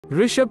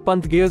Rishabh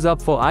Pant gears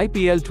up for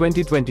IPL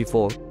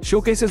 2024,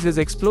 showcases his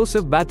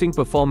explosive batting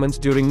performance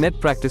during net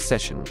practice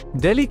session.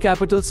 Delhi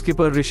Capitals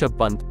skipper Rishabh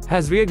Pant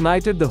has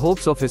reignited the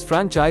hopes of his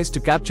franchise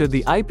to capture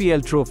the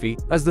IPL trophy,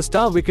 as the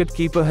star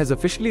wicket-keeper has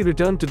officially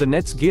returned to the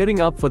nets,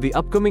 gearing up for the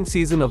upcoming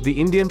season of the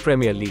Indian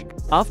Premier League.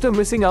 After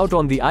missing out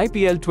on the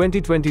IPL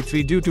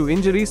 2023 due to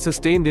injuries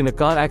sustained in a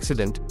car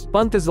accident,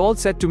 Pant is all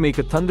set to make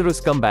a thunderous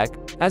comeback,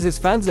 as his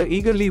fans are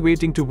eagerly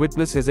waiting to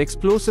witness his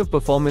explosive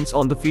performance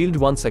on the field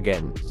once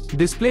again.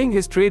 Displaying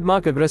his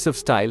trademark aggressive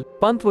style,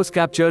 Pant was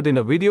captured in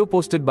a video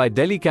posted by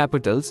Delhi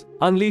Capitals,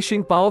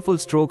 unleashing powerful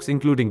strokes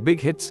including big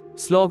hits,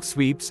 slog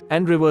sweeps,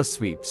 and reverse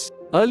sweeps.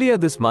 Earlier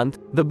this month,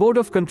 the Board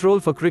of Control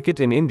for Cricket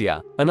in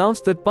India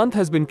announced that Pant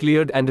has been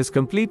cleared and is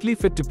completely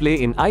fit to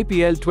play in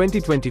IPL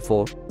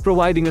 2024,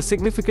 providing a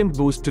significant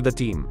boost to the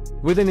team.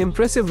 With an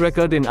impressive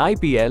record in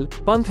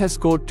IPL, Pant has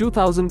scored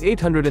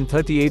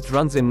 2,838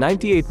 runs in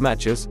 98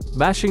 matches,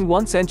 bashing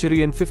 1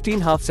 century and 15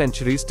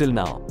 half-centuries till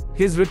now.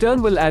 His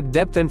return will add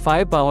depth and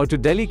firepower to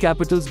Delhi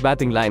Capitals'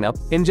 batting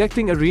lineup,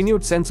 injecting a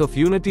renewed sense of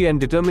unity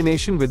and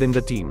determination within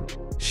the team.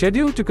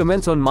 Scheduled to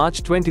commence on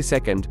March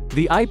 22,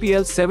 the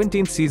IPL's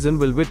 17th season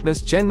will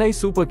witness Chennai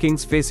Super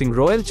Kings facing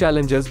Royal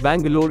Challengers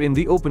Bangalore in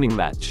the opening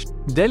match.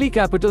 Delhi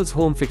Capitals'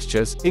 home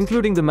fixtures,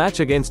 including the match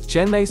against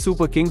Chennai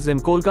Super Kings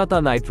and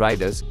Kolkata Knight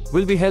Riders,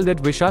 will be held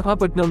at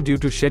Visakhapatnam due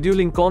to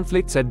scheduling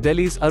conflicts at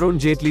Delhi's Arun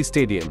Jaitley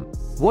Stadium.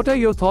 What are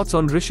your thoughts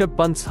on Rishabh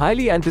Pant's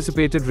highly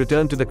anticipated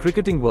return to the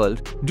cricketing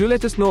world? Do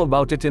let us know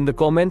about it in the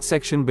comments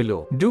section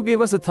below. Do give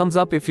us a thumbs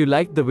up if you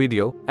liked the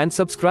video, and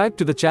subscribe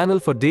to the channel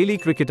for daily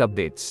cricket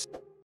updates.